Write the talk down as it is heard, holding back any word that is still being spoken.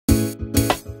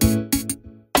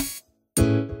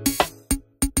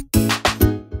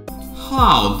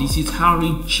Hello, this is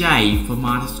Harry J from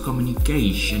Artist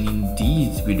Communication. In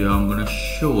this video, I'm gonna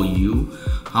show you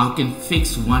how I can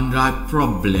fix OneDrive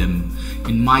problem.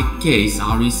 In my case,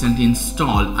 I recently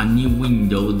installed a new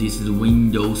window. This is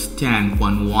Windows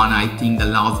 10.1, I think the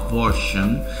last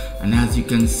version. And as you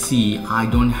can see, I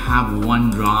don't have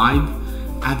OneDrive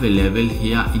available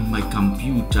here in my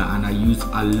computer, and I use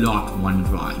a lot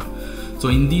OneDrive. So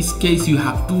in this case, you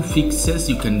have two fixes.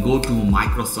 You can go to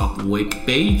Microsoft web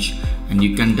page and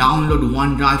you can download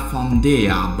OneDrive from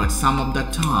there. But some of the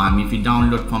time, if you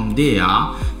download from there,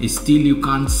 still you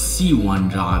can't see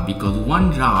OneDrive, because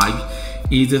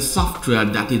OneDrive is a software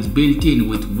that is built in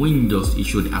with Windows. It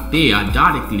should appear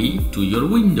directly to your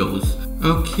Windows.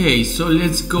 Okay, so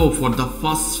let's go for the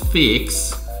first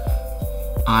fix.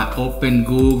 I open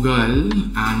Google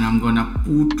and I'm gonna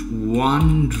put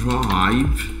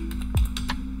OneDrive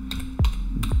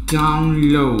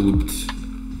download.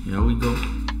 Here we go.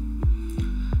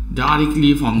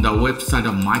 Directly from the website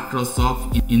of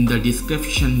Microsoft. In the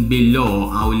description below,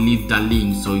 I will leave the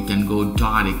link so you can go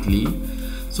directly.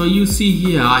 So you see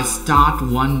here, I start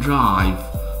OneDrive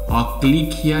or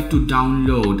click here to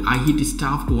download. I hit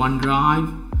start OneDrive,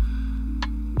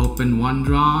 open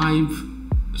OneDrive.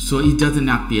 So it doesn't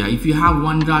appear. If you have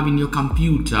OneDrive in your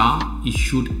computer, it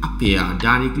should appear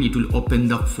directly. It will open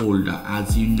the folder,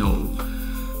 as you know.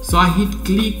 So I hit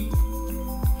click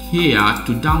here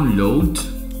to download.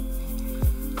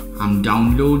 I'm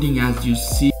downloading, as you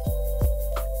see.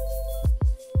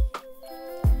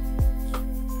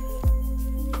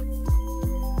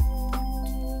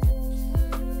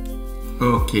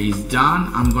 Okay, it's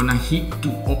done. I'm gonna hit to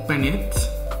open it.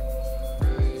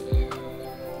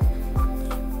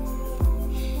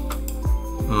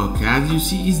 Okay, as you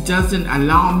see, it doesn't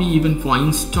allow me even for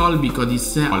install, because it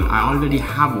said I already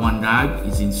have OneDrive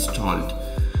is installed.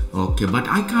 Okay, but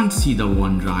I can't see the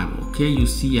OneDrive. Okay, you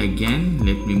see again.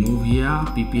 Let me move here,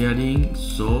 preparing.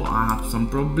 So I have some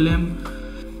problem.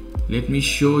 Let me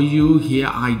show you here.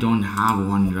 I don't have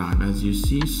OneDrive, as you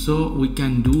see. So we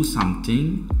can do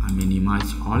something. I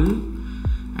minimize all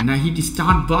and I hit the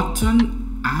start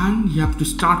button, and you have to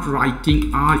start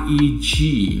writing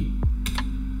REG.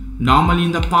 Normally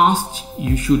in the past,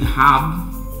 you should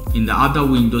have, in the other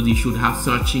Windows, you should have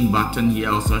searching button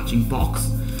here or searching box.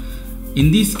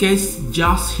 In this case,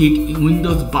 just hit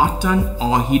Windows button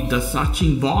or hit the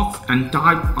searching box and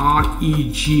type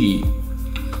REG.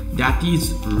 That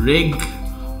is reg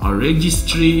or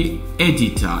registry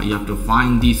editor. You have to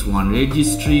find this one,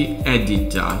 registry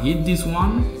editor. Hit this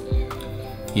one,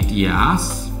 hit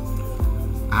yes.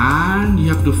 And you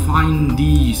have to find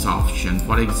this option.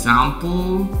 For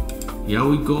example, here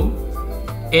we go,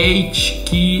 H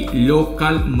key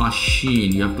local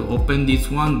machine. You have to open this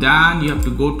one. Then you have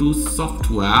to go to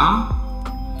software.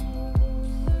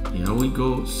 Here we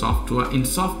go, software. In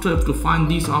software, you have to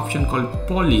find this option called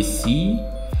policy.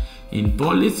 In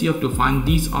policy, you have to find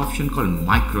this option called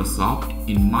Microsoft.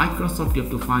 In Microsoft, you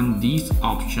have to find this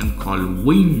option called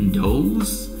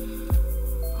Windows.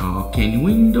 Okay, in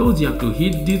Windows, you have to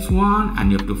hit this one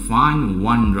and you have to find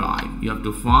OneDrive. You have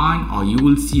to find, or you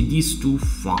will see these two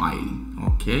files.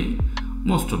 Okay,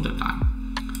 most of the time.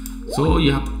 So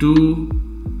you have to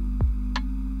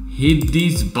hit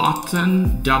this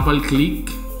button, double click.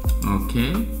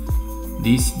 Okay,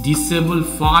 this disable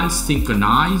file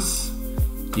synchronize.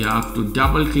 You have to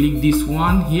double click this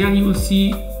one. Here you will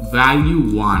see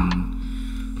value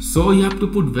 1. So you have to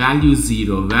put value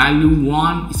 0, value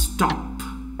 1, stop.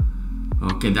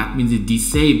 Okay, that means it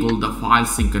disable the file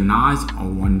synchronize or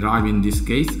OneDrive. In this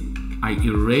case, I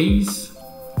erase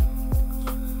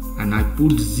and I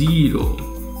put 0.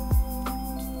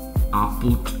 I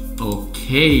put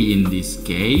OK in this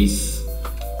case.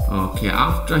 Okay,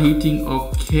 after hitting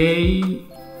OK,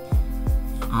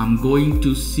 I'm going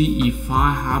to see if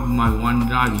I have my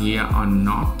OneDrive here or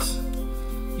not.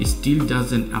 It still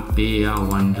doesn't appear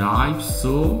OneDrive,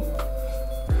 so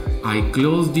I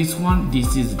close this one.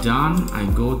 This is done. I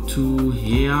go to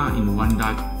here in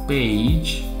OneDrive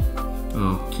page.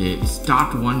 Okay,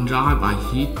 start OneDrive. I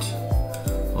hit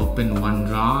open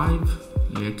OneDrive.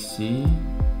 Let's see.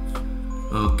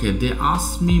 Okay, they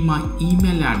ask me my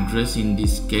email address in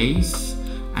this case,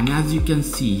 and as you can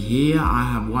see here, I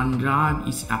have OneDrive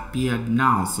is appeared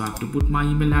now. So I have to put my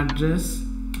email address.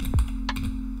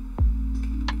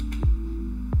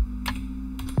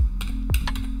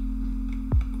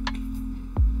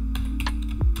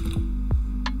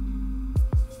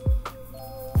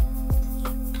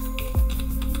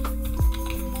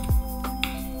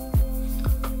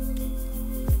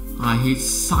 I hit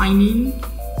sign in.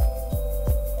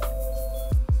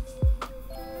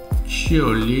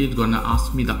 surely it's gonna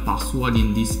ask me the password.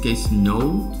 In this case,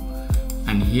 no.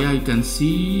 And here you can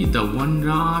see the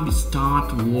OneDrive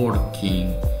start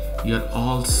working. You're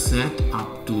all set,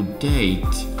 up to date.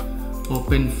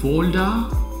 Open folder.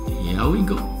 Here we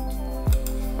go.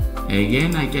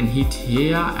 Again, I can hit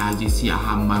here. As you see, I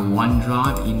have my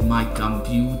OneDrive in my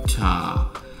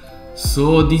computer.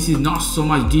 So this is not so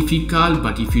much difficult,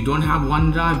 but if you don't have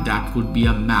OneDrive, that could be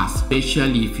a mess,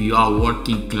 especially if you are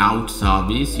working cloud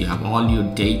service. You have all your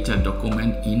data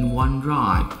document in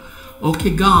OneDrive.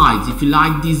 Okay guys, if you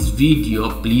like this video,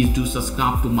 please do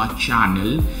subscribe to my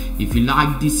channel. If you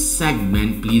like this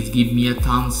segment, please give me a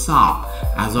thumbs up.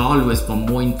 As always, for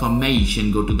more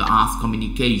information, go to the Ask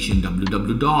Communication,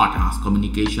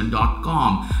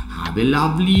 www.askcommunication.com. Have a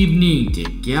lovely evening.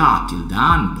 Take care. Till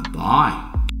then, bye-bye.